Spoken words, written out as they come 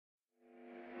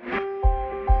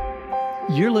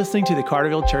You're listening to the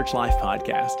Carterville Church Life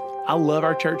Podcast. I love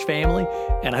our church family,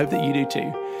 and I hope that you do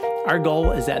too. Our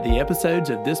goal is that the episodes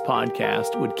of this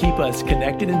podcast would keep us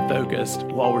connected and focused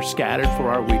while we're scattered for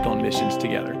our week on missions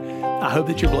together. I hope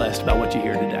that you're blessed by what you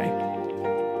hear today.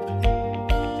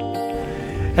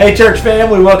 Hey church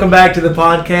family, welcome back to the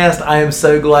podcast. I am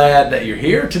so glad that you're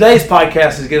here. Today's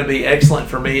podcast is going to be excellent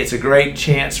for me. It's a great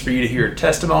chance for you to hear a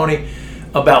testimony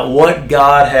about what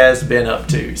God has been up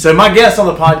to. So my guest on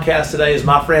the podcast today is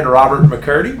my friend Robert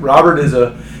McCurdy. Robert is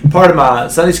a part of my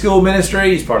Sunday school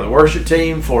ministry. He's part of the worship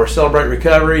team for Celebrate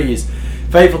Recovery. He's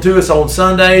faithful to us on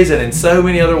Sundays and in so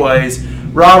many other ways.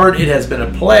 Robert, it has been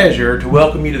a pleasure to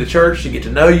welcome you to the church, to get to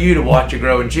know you, to watch you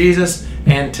grow in Jesus.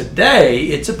 And today,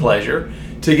 it's a pleasure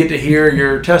to get to hear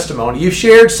your testimony. You've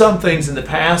shared some things in the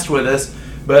past with us,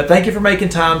 but thank you for making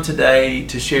time today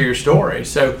to share your story.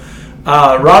 So,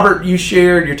 Robert, you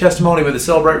shared your testimony with the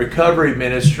Celebrate Recovery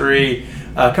Ministry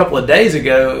a couple of days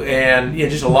ago, and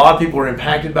just a lot of people were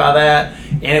impacted by that,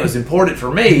 and it was important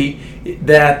for me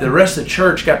that the rest of the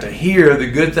church got to hear the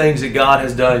good things that God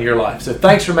has done in your life. So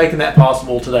thanks for making that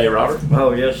possible today, Robert.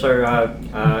 Oh, yes, sir.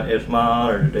 It's my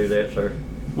honor to do that, sir.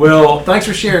 Well, thanks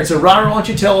for sharing. So, Robert, why don't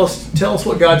you tell us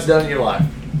what God's done in your life?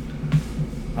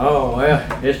 Oh,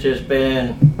 well, it's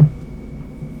been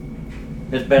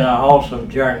an awesome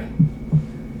journey.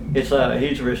 He's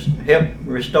helped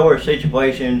restore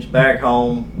situations back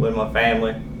home with my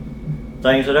family,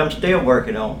 things that I'm still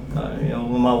working on.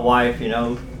 With my wife,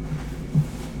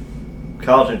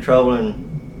 causing trouble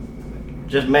and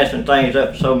just messing things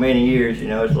up for so many years. It's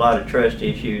a lot of trust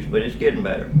issues, but it's getting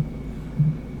better.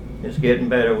 It's getting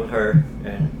better with her,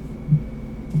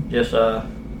 and just I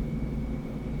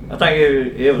think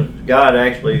it was God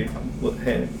actually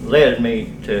led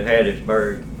me to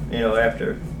Hattiesburg.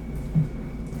 After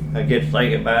I get to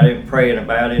thinking about it and praying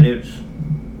about it,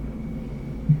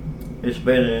 it's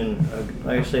been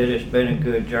like I said, it's been a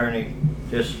good journey.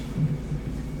 Just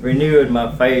renewing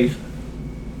my faith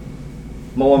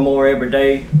more and more every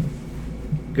day.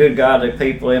 Good godly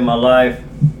people in my life.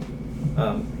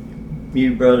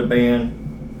 You, Brother Ben,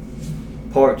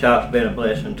 Pork Chop's been a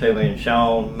blessing to me, and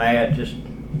Sean, Matt, just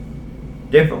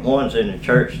different ones in the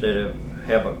church that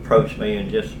have approached me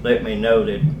and just let me know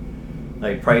that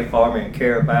they pray for me and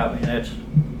care about me.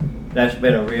 That's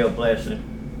been a real blessing.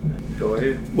 Go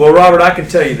ahead. Well, Robert, I can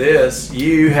tell you this.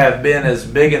 You have been as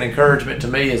big an encouragement to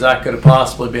me as I could have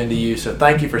possibly been to you. So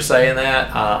thank you for saying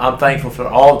that. I'm thankful for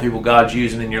all the people God's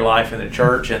using in your life in the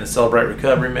church and the Celebrate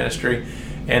Recovery Ministry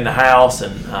and the house.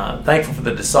 And thankful for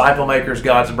the disciple makers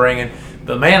God's bringing.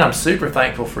 But man, I'm super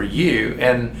thankful for you.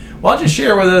 And why don't you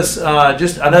share with us, I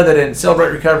know that in Celebrate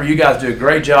Recovery, you guys do a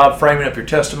great job framing up your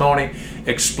testimony,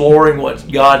 exploring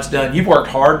what God's done. You've worked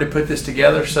hard to put this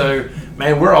together. So,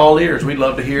 man, we're all ears. We'd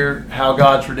love to hear how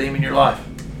God's redeeming your life.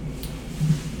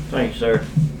 Thanks, sir.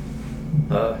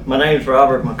 My name's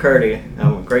Robert McCurdy.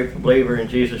 I'm a grateful believer in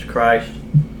Jesus Christ.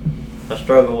 I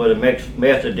struggled with a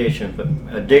meth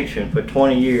addiction for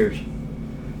 20 years.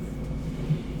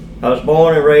 I was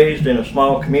born and raised in a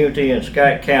small community in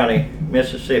Scott County,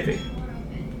 Mississippi.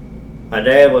 My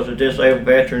dad was a disabled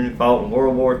veteran who fought in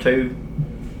World War II.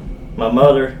 My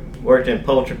mother worked in a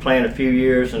poultry plant a few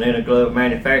years and in a glove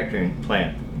manufacturing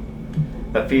plant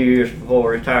a few years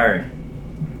before retiring.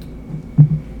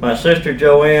 My sister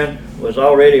Joanne was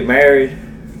already married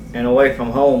and away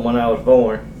from home when I was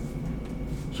born,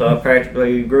 so I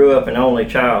practically grew up an only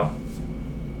child.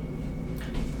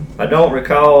 I don't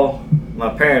recall my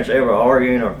parents ever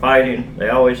arguing or fighting. They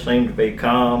always seemed to be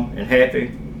calm and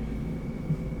happy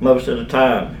most of the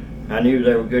time. I knew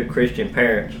they were good Christian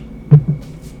parents.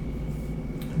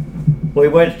 We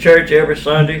went to church every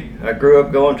Sunday. I grew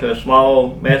up going to a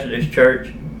small Methodist church,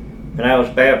 and I was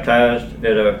baptized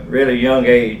at a really young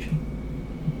age,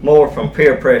 more from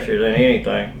peer pressure than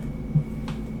anything.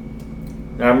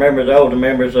 I remember the older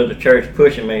members of the church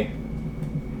pushing me.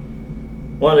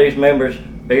 One of these members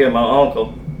being my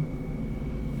uncle,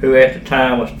 who at the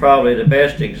time was probably the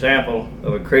best example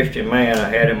of a Christian man I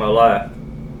had in my life.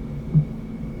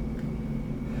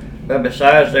 But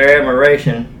besides their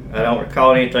admiration, I don't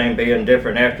recall anything being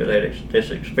different after this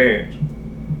experience.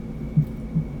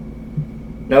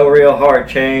 No real heart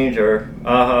change or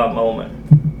aha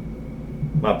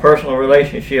moment. My personal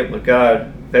relationship with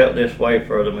God felt this way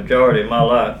for the majority of my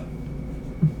life.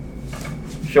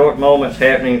 Short moments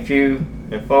happening few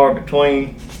and far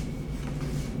between,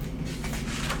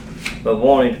 but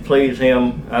wanting to please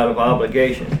Him out of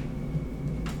obligation.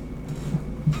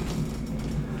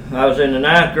 I was in the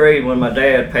 9th grade when my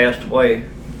dad passed away.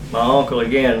 My uncle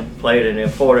again played an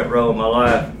important role in my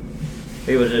life.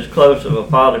 He was as close of a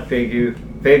father figure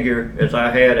figure as I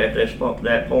had at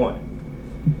that point.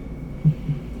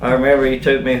 I remember he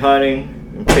took me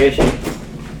hunting and fishing.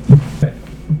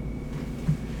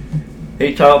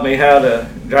 He taught me how to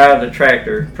drive the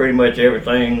tractor, pretty much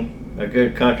everything a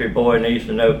good country boy needs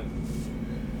to know.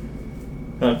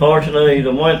 Unfortunately,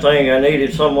 the one thing I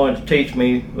needed someone to teach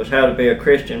me was how to be a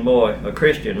Christian boy, a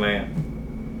Christian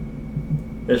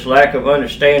man. This lack of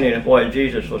understanding of what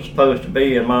Jesus was supposed to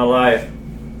be in my life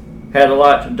had a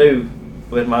lot to do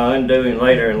with my undoing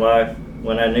later in life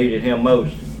when I needed him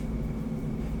most.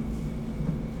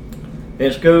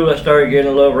 In school, I started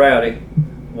getting a little rowdy.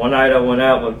 One night I went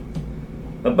out with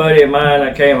a buddy of mine.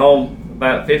 I came home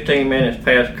about 15 minutes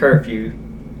past curfew.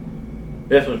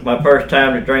 This was my first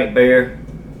time to drink beer.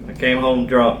 I came home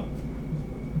drunk.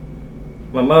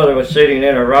 My mother was sitting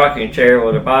in a rocking chair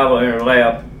with a Bible in her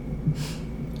lap.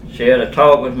 She had a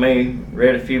talk with me,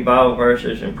 read a few Bible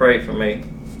verses, and prayed for me.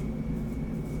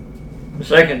 The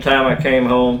second time I came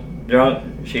home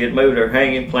drunk, she had moved her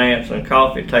hanging plants and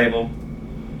coffee table.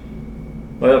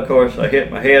 Well, of course, I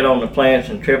hit my head on the plants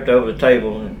and tripped over the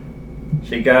table. And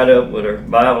she got up with her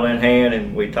Bible in hand,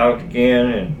 and we talked again,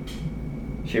 and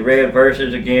she read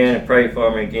verses again and prayed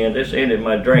for me again. This ended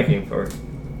my drinking for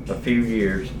a few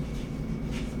years.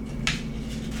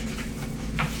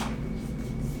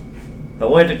 I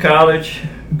went to college,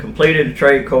 completed a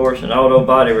trade course in auto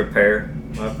body repair.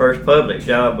 My first public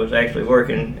job was actually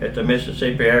working at the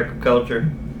Mississippi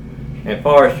Agriculture and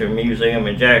Forestry Museum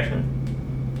in Jackson.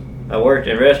 I worked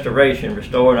in restoration,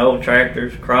 restoring old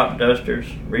tractors, crop dusters,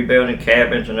 rebuilding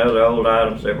cabins and other old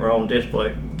items that were on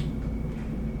display.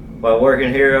 While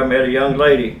working here, I met a young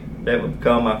lady that would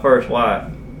become my first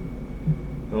wife.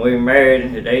 When we were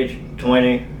married at age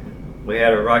 20, we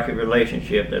had a rocky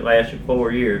relationship that lasted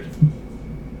 4 years.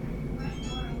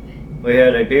 We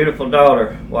had a beautiful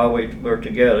daughter while we were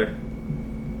together.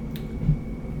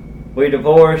 We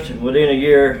divorced, and within a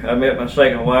year, I met my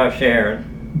second wife,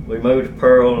 Sharon. We moved to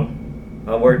Pearl.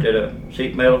 I worked at a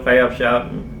sheet metal fab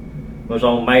shop and was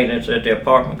on maintenance at the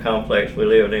apartment complex we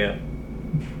lived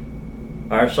in.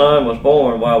 Our son was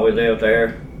born while we lived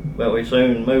there, but we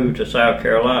soon moved to South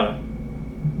Carolina.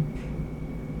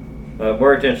 I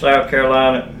worked in South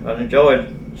Carolina. I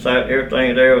enjoyed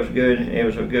everything there was good. It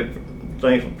was a good,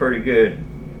 things were pretty good.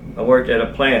 I worked at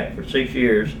a plant for 6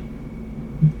 years,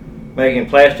 making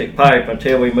plastic pipe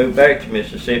until we moved back to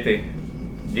Mississippi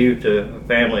due to a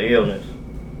family illness.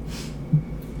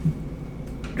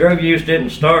 Drug use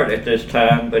didn't start at this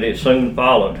time, but it soon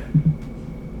followed.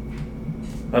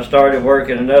 I started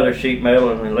working another sheet metal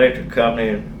and electric company,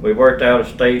 and we worked out of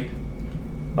state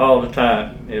all the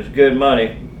time. It was good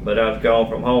money, but I was gone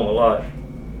from home a lot.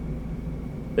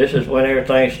 This is when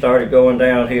everything started going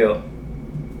downhill.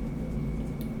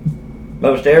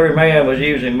 Most every man was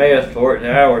using meth for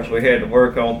the hours we had to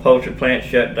work on poultry plant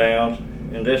shutdowns,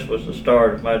 and this was the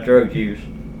start of my drug use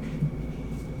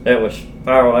that was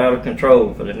spiraled out of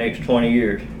control for the next 20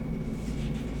 years.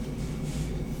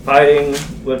 Fighting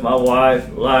with my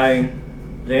wife, lying,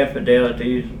 the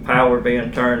infidelities, power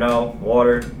being turned off,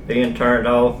 water being turned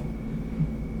off,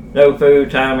 no food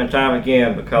time and time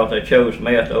again because I chose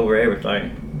meth over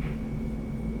everything.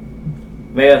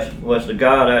 Meth was the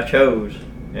God I chose,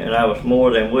 and I was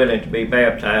more than willing to be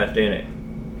baptized in it.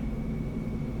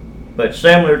 But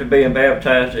similar to being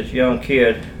baptized as a young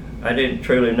kid, I didn't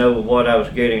truly know what I was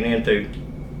getting into.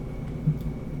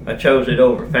 I chose it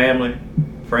over family,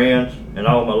 friends, and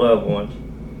all my loved ones.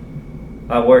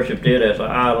 I worshipped it as an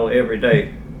idol every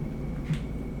day.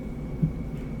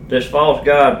 This false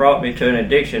God brought me to an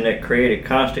addiction that created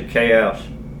constant chaos,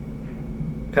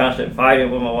 constant fighting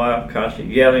with my wife, constant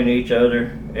yelling at each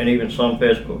other, and even some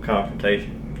physical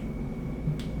confrontation.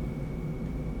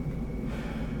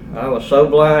 I was so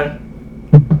blind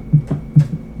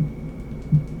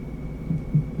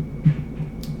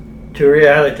to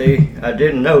reality, I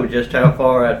didn't know just how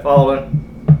far I'd fallen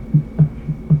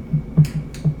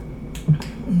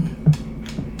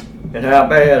and how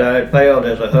bad I had failed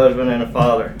as a husband and a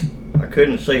father. I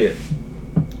couldn't see it.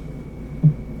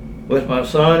 With my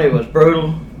son, it was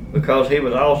brutal because he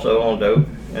was also on dope,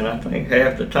 and I think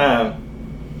half the time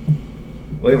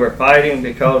we were fighting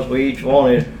because we each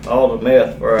wanted all the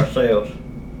meth for ourselves.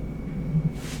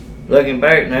 Looking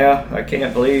back now, I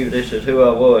can't believe this is who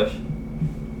I was.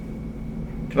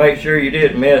 To make sure you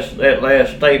didn't miss that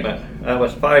last statement, I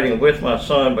was fighting with my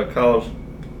son because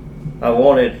I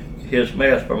wanted his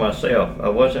meth for myself. I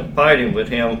wasn't fighting with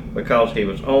him because he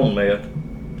was on meth.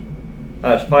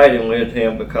 I was fighting with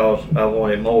him because I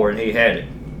wanted more and he had it.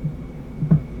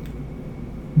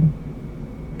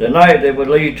 The night that would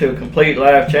lead to a complete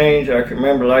life change, I can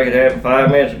remember like it happened 5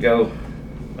 minutes ago.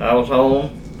 I was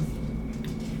home.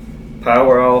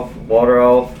 power off, water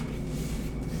off.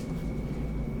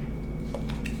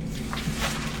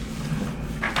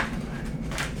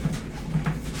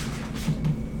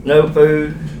 No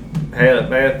food. Had a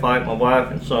bad fight with my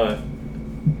wife and son.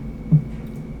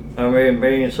 I remember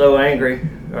being so angry.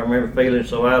 I remember feeling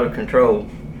so out of control.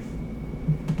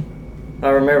 I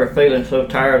remember feeling so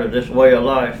tired of this way of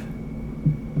life.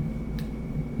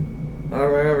 I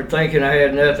remember thinking I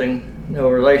had nothing, no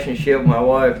relationship with my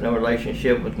wife, no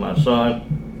relationship with my son.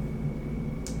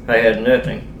 I had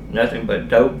nothing but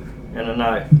dope and a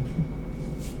knife.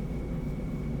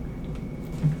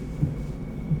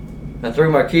 I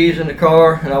threw my keys in the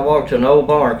car and I walked to an old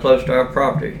barn close to our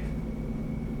property.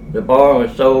 The barn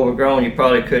was so overgrown you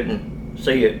probably couldn't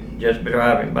see it just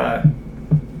driving by.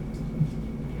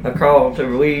 I crawled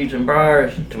through weeds and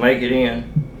briars to make it in.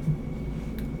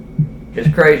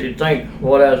 It's crazy to think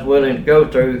what I was willing to go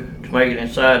through to make it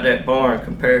inside that barn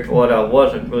compared to what I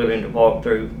wasn't willing to walk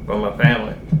through for my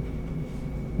family.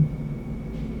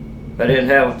 I didn't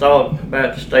have a thought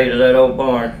about the state of that old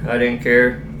barn. I didn't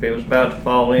care if it was about to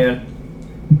fall in.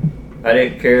 I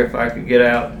didn't care if I could get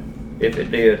out if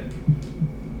it did.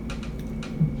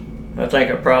 I think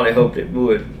I probably hoped it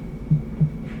would.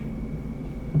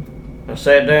 I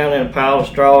sat down in a pile of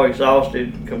straw,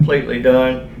 exhausted, completely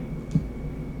done.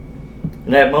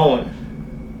 In that moment,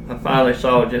 I finally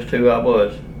saw just who I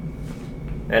was,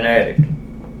 an addict.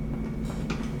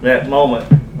 In that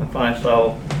moment, I finally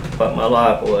saw what my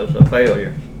life was, a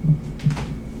failure.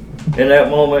 In that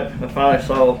moment, I finally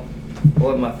saw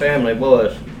what my family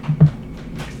was,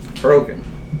 broken.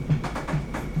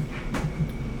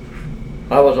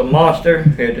 I was a monster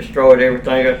who had destroyed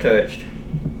everything I touched.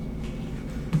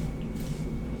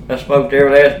 I smoked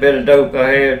every last bit of dope I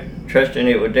had, trusting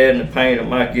it would deaden the pain of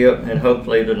my guilt and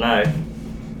hopefully the knife.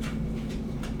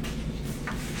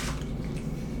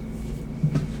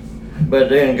 But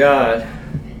then God,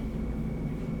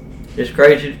 it's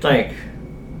crazy to think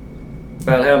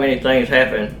about how many things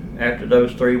happened after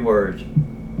those 3 words.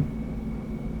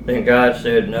 Then God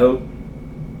said no.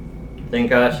 Then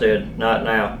God said not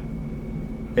now.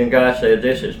 Then God said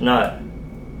this is not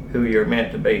who you're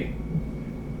meant to be.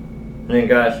 And then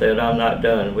God said I'm not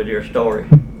done with your story.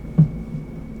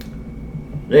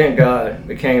 Then God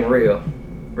became real.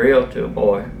 Real to a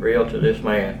boy. Real to this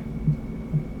man.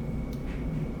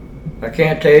 I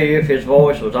can't tell you if his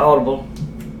voice was audible,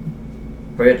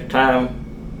 for at the time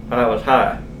I was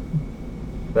high.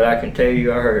 But I can tell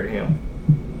you I heard him.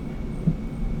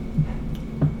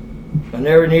 I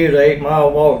never knew the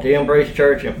 8-mile walk to Embrace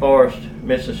Church in Forest,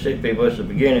 Mississippi was the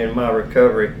beginning of my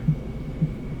recovery.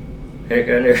 Heck,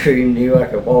 I never even knew I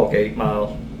could walk 8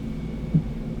 miles.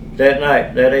 That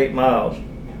night, that 8 miles,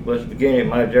 was the beginning of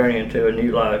my journey into a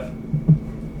new life.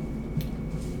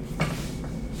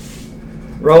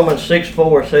 Romans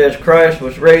 6:4 says, Christ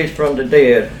was raised from the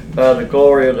dead by the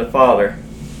glory of the Father.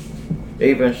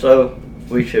 Even so,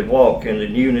 we should walk in the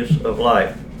newness of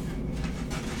life.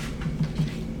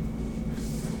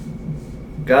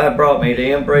 God brought me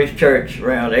to Embrace Church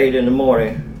around 8 in the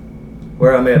morning,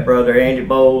 where I met Brother Andy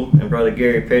Bowl and Brother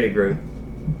Gary Pettigrew.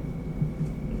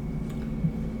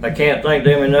 I can't thank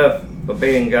them enough for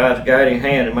being God's guiding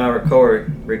hand in my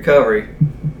recovery,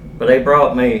 but they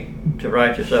brought me to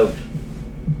Righteous Oaks.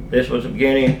 This was the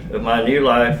beginning of my new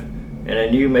life and a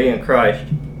new me in Christ.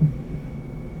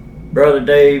 Brother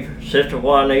Dave, Sister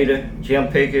Juanita, Jim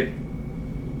Pickett,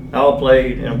 all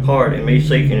played a part in me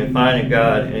seeking and finding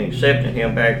God and accepting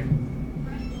Him back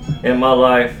in my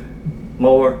life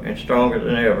more and stronger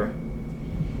than ever.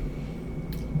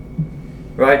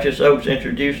 Righteous Oaks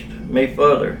introduced me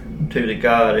further to the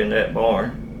God in that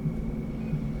barn.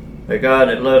 A God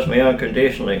that loves me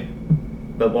unconditionally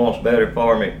but wants better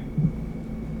for me.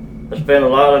 I spent a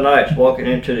lot of nights walking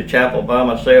into the chapel by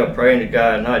myself praying to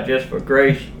God not just for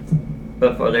grace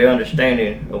but for the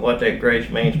understanding of what that grace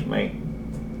means to me.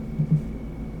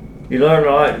 You learn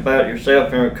a lot about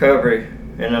yourself in recovery,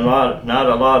 and not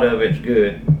a lot of it's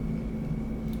good.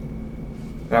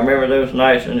 I remember those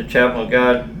nights in the chapel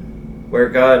where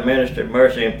God ministered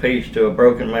mercy and peace to a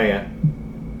broken man.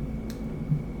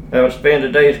 I would spend the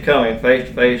days coming face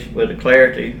to face with the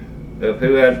clarity of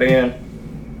who I'd been,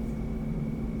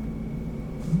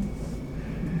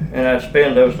 and I'd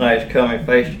spend those nights coming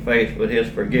face to face with His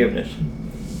forgiveness.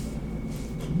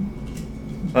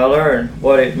 I learned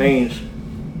what it means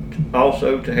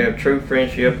also to have true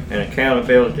friendship and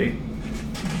accountability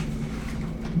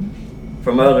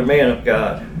from other men of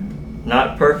God.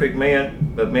 Not perfect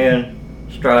men, but men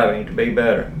striving to be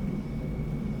better.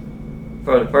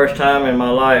 For the first time in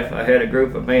my life, I had a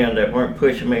group of men that weren't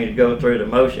pushing me to go through the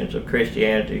motions of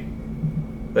Christianity,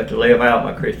 but to live out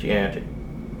my Christianity.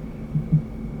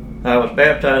 I was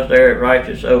baptized there at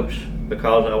Righteous Oaks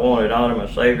because I wanted to honor my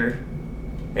Savior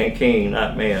and King,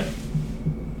 not men.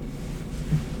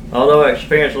 Although I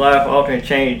experienced life-altering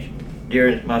change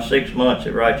during my 6 months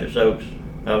at Righteous Oaks,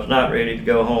 I was not ready to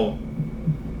go home.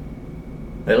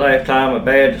 A lifetime of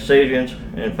bad decisions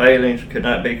and failings could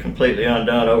not be completely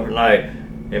undone overnight,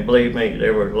 and believe me,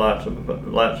 there were lots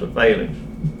of failings.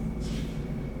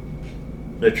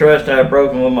 The trust I had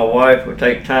broken with my wife would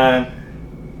take time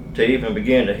to even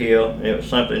begin to heal, and it was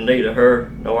something neither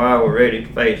her nor I were ready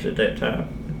to face at that time.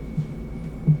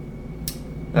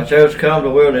 I chose to come to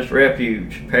Wilderness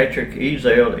Refuge. Patrick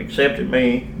Ezell accepted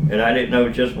me, and I didn't know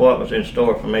just what was in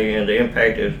store for me and the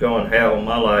impact it was going to have on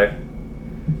my life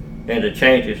and the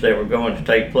changes that were going to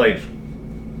take place.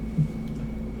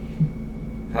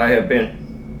 I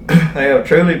have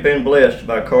truly been blessed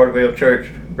by Carterville Church,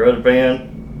 Brother Ben,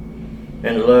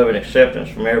 and the love and acceptance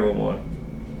from everyone,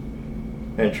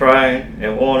 and trying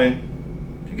and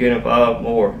wanting to get involved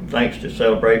more thanks to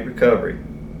Celebrate Recovery.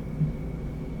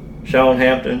 Sean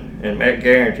Hampton and Matt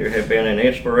Garinger have been an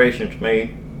inspiration to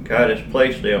me. God has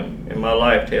placed them in my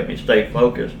life to help me stay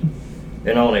focused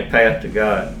and on a path to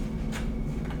God.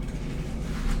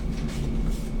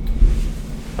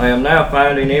 I am now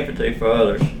finding empathy for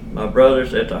others. My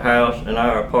brothers at the house and I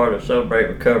are part of Celebrate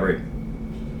Recovery.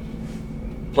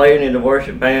 Playing in the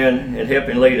worship band and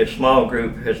helping lead a small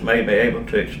group has made me able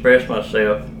to express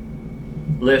myself,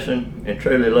 listen, and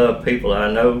truly love people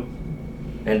I know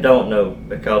and don't know,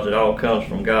 because it all comes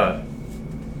from God.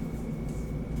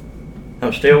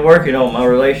 I'm still working on my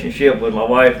relationship with my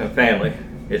wife and family.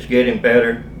 It's getting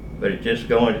better, but it's just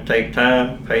going to take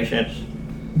time, patience,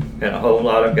 and a whole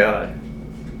lot of God.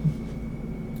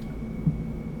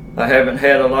 I haven't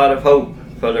had a lot of hope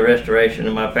for the restoration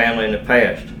of my family in the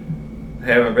past. I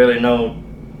haven't really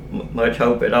known much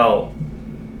hope at all.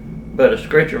 But a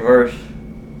scripture verse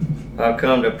I've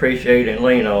come to appreciate and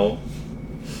lean on,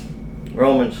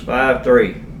 Romans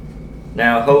 5:3.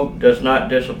 Now hope does not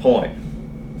disappoint,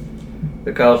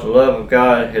 because the love of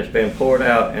God has been poured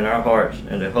out in our hearts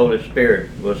and the Holy Spirit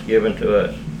was given to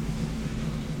us.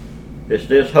 It's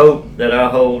this hope that I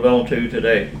hold on to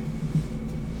today.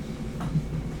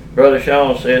 Brother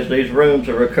Sean says these rooms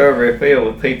of recovery are filled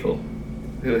with people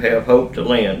who have hope to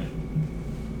lend.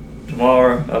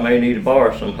 Tomorrow I may need to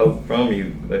borrow some hope from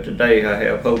you, but today I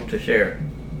have hope to share.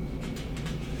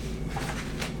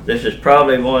 This is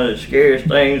probably one of the scariest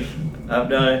things I've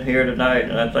done here tonight,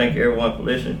 and I thank everyone for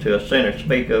listening to a sinner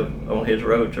speak of on his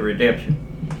road to redemption.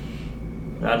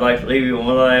 I'd like to leave you with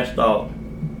one last thought.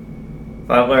 If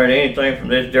I've learned anything from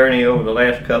this journey over the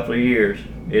last couple of years,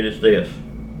 it is this.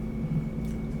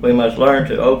 We must learn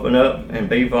to open up and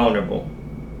be vulnerable.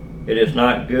 It is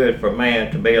not good for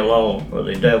man to be alone, for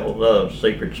the devil loves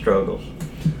secret struggles.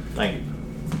 Thank you.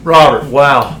 Robert,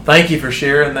 wow. Thank you for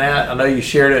sharing that. I know you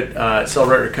shared it at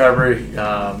Celebrate Recovery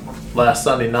last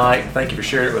Sunday night. Thank you for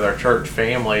sharing it with our church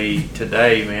family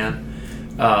today,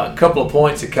 man. A couple of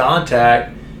points of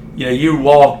contact. You know, you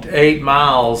walked 8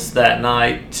 miles that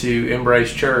night to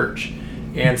Embrace Church.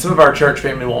 And some of our church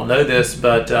family won't know this,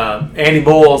 but Andy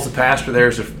Boyles, the pastor there,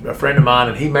 is a friend of mine,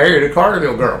 and he married a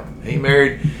Carterville girl. He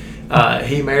married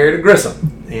a Grissom.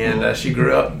 And she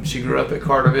grew up at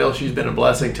Carterville. She's been a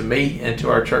blessing to me and to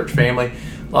our church family.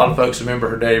 A lot of folks remember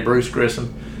her daddy, Bruce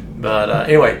Grissom. But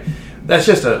anyway, that's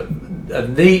just a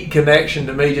neat connection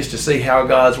to me, just to see how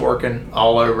God's working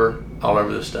all over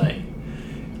the state.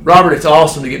 Robert, it's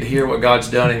awesome to get to hear what God's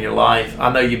done in your life.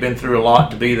 I know you've been through a lot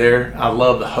to be there. I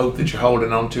love the hope that you're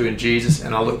holding on to in Jesus,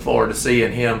 and I look forward to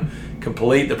seeing Him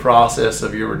complete the process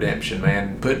of your redemption,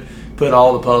 man. Put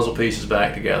all the puzzle pieces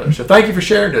back together. So thank you for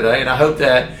sharing today, and I hope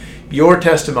that your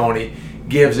testimony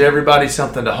gives everybody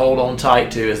something to hold on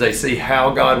tight to as they see how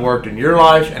God worked in your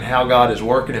life and how God is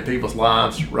working in people's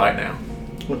lives right now.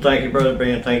 Well, thank you, Brother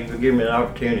Ben. Thank you for giving me the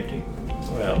opportunity.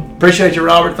 Well, appreciate you,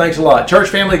 Robert. Thanks a lot. Church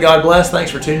family, God bless.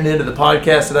 Thanks for tuning into the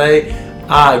podcast today.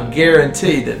 I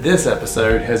guarantee that this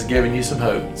episode has given you some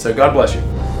hope. So God bless you.